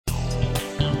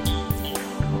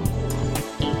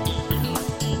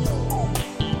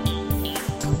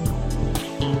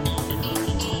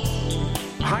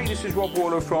this is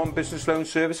Warlow from Business Loan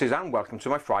Services, and welcome to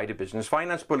my Friday Business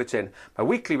Finance Bulletin, my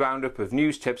weekly roundup of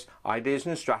news, tips, ideas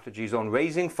and strategies on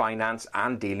raising finance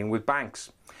and dealing with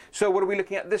banks. So what are we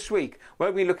looking at this week?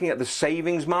 Well, we're looking at the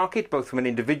savings market, both from an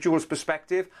individual's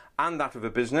perspective and that of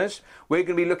a business. We're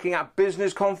going to be looking at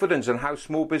business confidence and how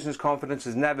small business confidence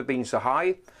has never been so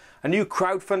high. A new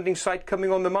crowdfunding site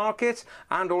coming on the market,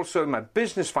 and also my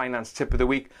business finance tip of the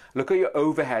week, look at your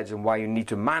overheads and why you need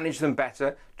to manage them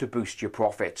better to boost your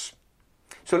profits.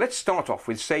 So let's start off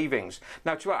with savings.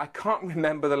 Now, I can't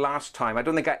remember the last time, I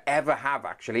don't think I ever have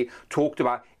actually talked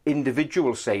about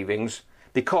individual savings,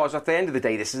 because at the end of the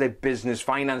day, this is a business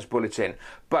finance bulletin.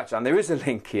 And there is a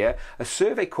link here, a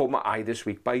survey caught my eye this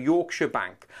week by Yorkshire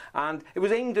Bank, and it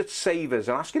was aimed at savers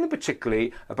and asking them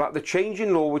particularly about the change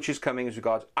in law which is coming as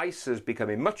regards ISAs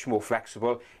becoming much more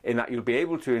flexible, in that you'll be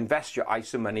able to invest your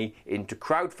ISA money into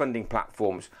crowdfunding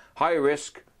platforms. Higher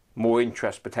risk, more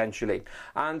interest potentially.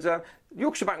 And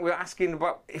Yorkshire Bank were asking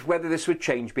about whether this would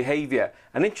change behaviour.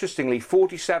 And interestingly,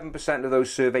 47% of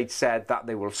those surveyed said that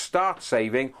they will start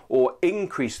saving or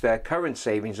increase their current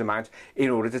savings amount in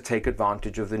order to take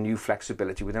advantage of the new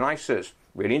flexibility within ISAs.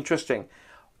 Really interesting.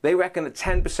 They reckon that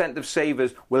 10% of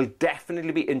savers will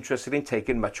definitely be interested in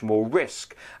taking much more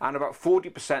risk. And about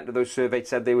 40% of those surveyed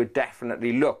said they would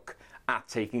definitely look at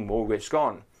taking more risk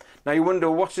on. Now you wonder,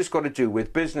 what's this got to do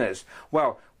with business?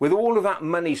 Well, with all of that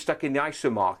money stuck in the ISA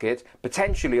market,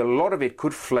 potentially a lot of it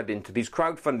could flood into these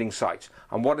crowdfunding sites.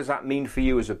 And what does that mean for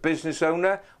you as a business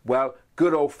owner? Well,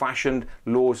 good old-fashioned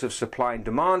laws of supply and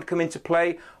demand come into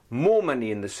play. More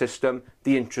money in the system,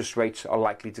 the interest rates are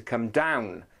likely to come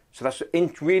down. So that's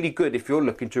really good if you're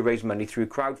looking to raise money through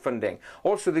crowdfunding.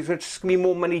 Also, there's just going to be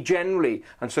more money generally,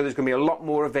 and so there's going to be a lot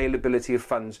more availability of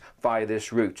funds via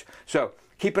this route. So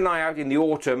keep an eye out in the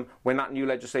autumn when that new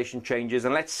legislation changes,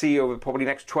 and let's see over probably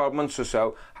the next 12 months or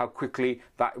so how quickly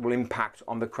that will impact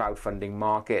on the crowdfunding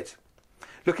market.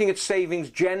 Looking at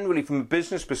savings generally from a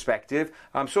business perspective,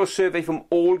 I saw a survey from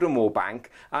Aldermore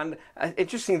Bank, and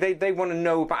interesting, they want to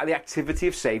know about the activity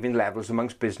of saving levels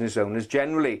amongst business owners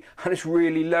generally, and it's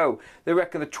really low. They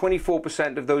reckon that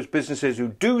 24% of those businesses who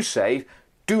do save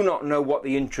do not know what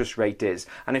the interest rate is,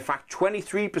 and in fact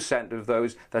 23% of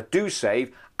those that do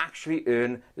save actually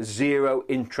earn zero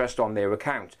interest on their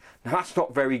account. Now that's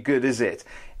not very good, is it?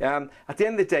 At the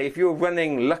end of the day, if you're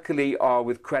running, luckily,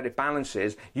 with credit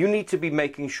balances, you need to be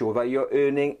making sure that you're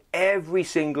earning every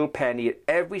single penny,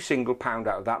 every single pound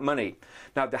out of that money.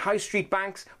 Now the high street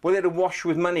banks, well, they're awash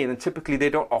with money, and typically they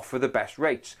don't offer the best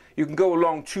rates. You can go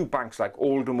along to banks like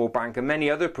Aldermore Bank and many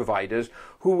other providers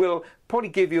who will probably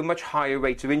give you a much higher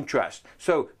rate of interest.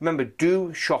 So remember,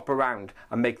 do shop around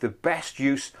and make the best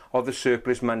use of the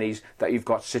surplus monies that you've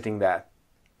got sitting there.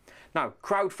 Now,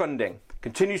 crowdfunding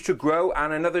continues to grow,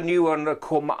 and another new one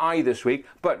caught my eye this week,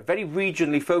 but very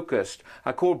regionally focused,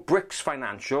 called Bricks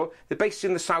Financial. They're based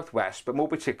in the southwest, but more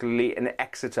particularly in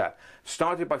Exeter.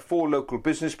 Started by 4 local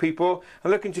business people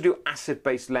and looking to do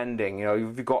asset-based lending. You know,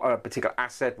 if you've got a particular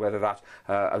asset, whether that's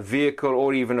a vehicle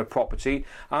or even a property,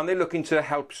 and they're looking to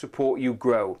help support you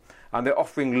grow. And they're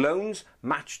offering loans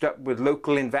matched up with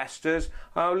local investors,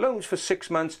 loans for 6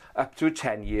 months up to a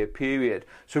 10-year period.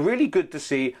 So really good to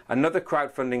see another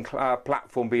crowdfunding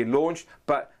platform being launched,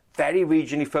 but very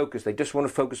regionally focused. They just want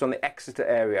to focus on the Exeter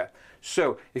area.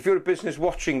 So if you're a business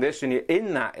watching this and you're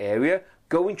in that area,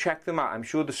 go and check them out. I'm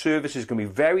sure the service is going to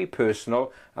be very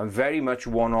personal and very much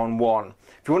one-on-one.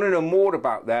 If you want to know more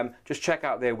about them, just check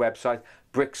out their website,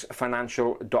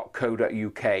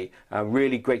 bricksfinancial.co.uk.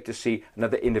 Really great to see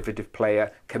another innovative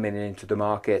player coming into the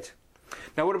market.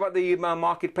 Now, what about the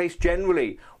marketplace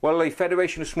generally? Well, the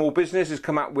Federation of Small Business has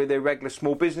come out with a regular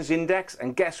small business index,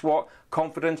 and guess what?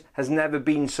 Confidence has never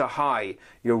been so high.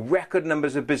 Your record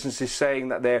numbers of businesses saying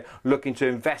that they're looking to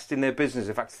invest in their business.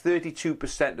 In fact,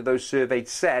 32% of those surveyed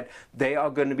said they are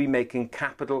going to be making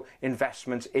capital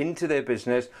investments into their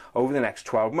business over the next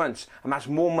 12 months. And that's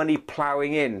more money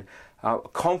ploughing in.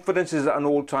 Confidence is at an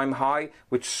all-time high,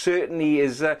 which certainly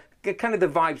is kind of the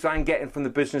vibes I'm getting from the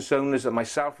business owners that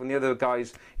myself and the other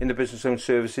guys in the business owner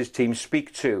services team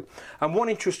speak to. And one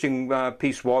interesting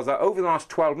piece was that over the last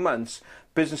 12 months,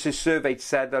 businesses surveyed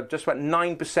said that just about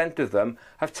 9% of them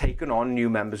have taken on new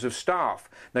members of staff.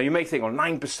 Now you may think, well,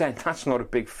 9%, that's not a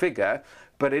big figure,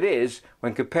 but it is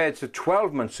when compared to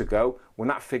 12 months ago when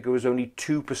that figure was only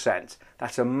 2%.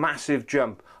 That's a massive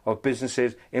jump of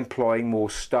businesses employing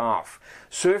more staff.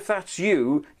 So if that's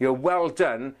you, you're well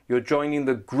done. You're joining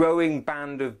the growing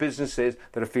band of businesses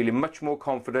that are feeling much more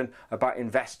confident about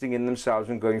investing in themselves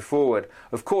and going forward.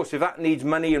 Of course, if that needs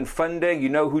money and funding, you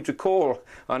know who to call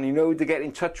and you know who to get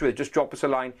in touch with. Just drop us a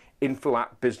line,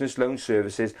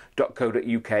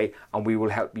 info@businessloanservices.co.uk, and we will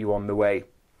help you on the way.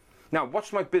 Now,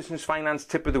 what's my business finance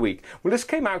tip of the week? Well, this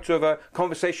came out of a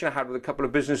conversation I had with a couple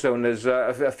of business owners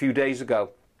a few days ago.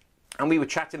 And we were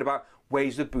chatting about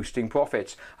ways of boosting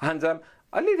profits. And I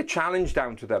laid a challenge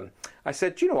down to them. I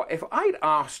said, do you know what? If I'd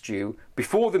asked you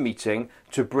before the meeting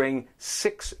to bring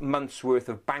 6 months worth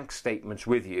of bank statements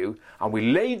with you, and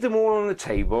we laid them all on the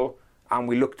table, and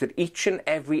we looked at each and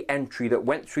every entry that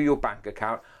went through your bank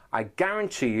account, I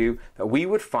guarantee you that we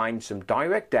would find some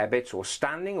direct debits or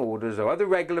standing orders or other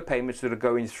regular payments that are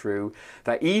going through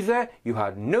that either you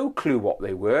had no clue what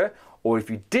they were, or if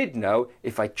you did know,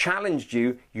 if I challenged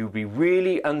you, you'd be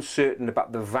really uncertain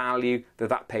about the value that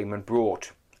that payment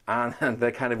brought. And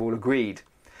they kind of all agreed.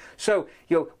 So,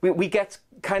 we get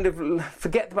kind of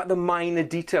forget about the minor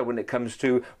detail when it comes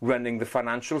to running the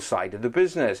financial side of the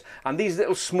business. And these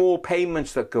little small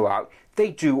payments that go out,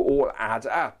 they do all add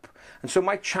up. And so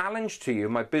my challenge to you,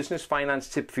 my business finance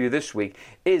tip for you this week,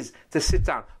 is to sit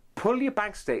down, pull your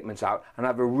bank statements out and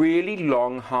have a really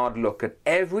long, hard look at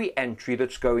every entry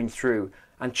that's going through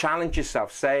and challenge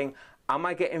yourself saying, am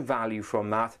I getting value from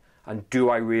that and do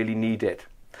I really need it?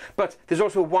 But there's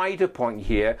also a wider point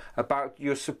here about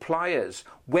your suppliers.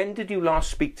 When did you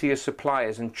last speak to your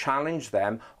suppliers and challenge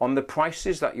them on the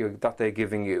prices that they're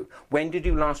giving you? When did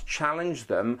you last challenge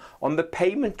them on the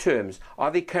payment terms?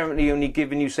 Are they currently only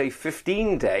giving you, say,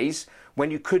 15 days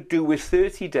when you could do with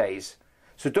 30 days?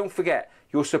 So don't forget,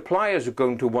 your suppliers are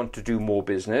going to want to do more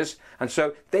business, and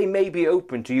so they may be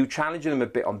open to you challenging them a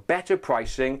bit on better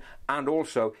pricing and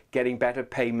also getting better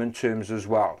payment terms as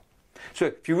well. So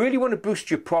if you really want to boost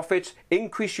your profits,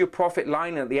 increase your profit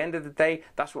line, and at the end of the day,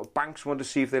 that's what banks want to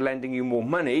see if they're lending you more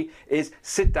money, is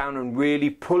sit down and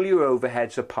really pull your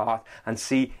overheads apart and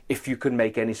see if you can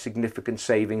make any significant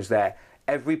savings there.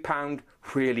 Every pound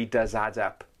really does add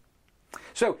up.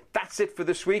 So that's it for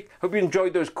this week. Hope you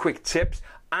enjoyed those quick tips.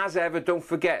 As ever, don't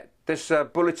forget, this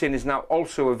bulletin is now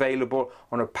also available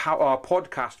on our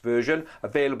podcast version,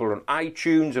 available on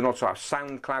iTunes and also our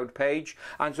SoundCloud page.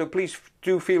 And so please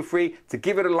do feel free to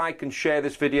give it a like and share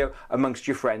this video amongst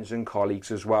your friends and colleagues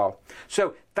as well.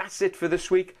 So that's it for this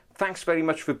week. Thanks very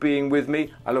much for being with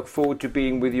me. I look forward to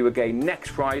being with you again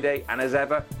next Friday. And as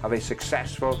ever, have a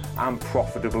successful and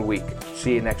profitable week.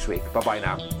 See you next week. Bye-bye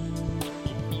now.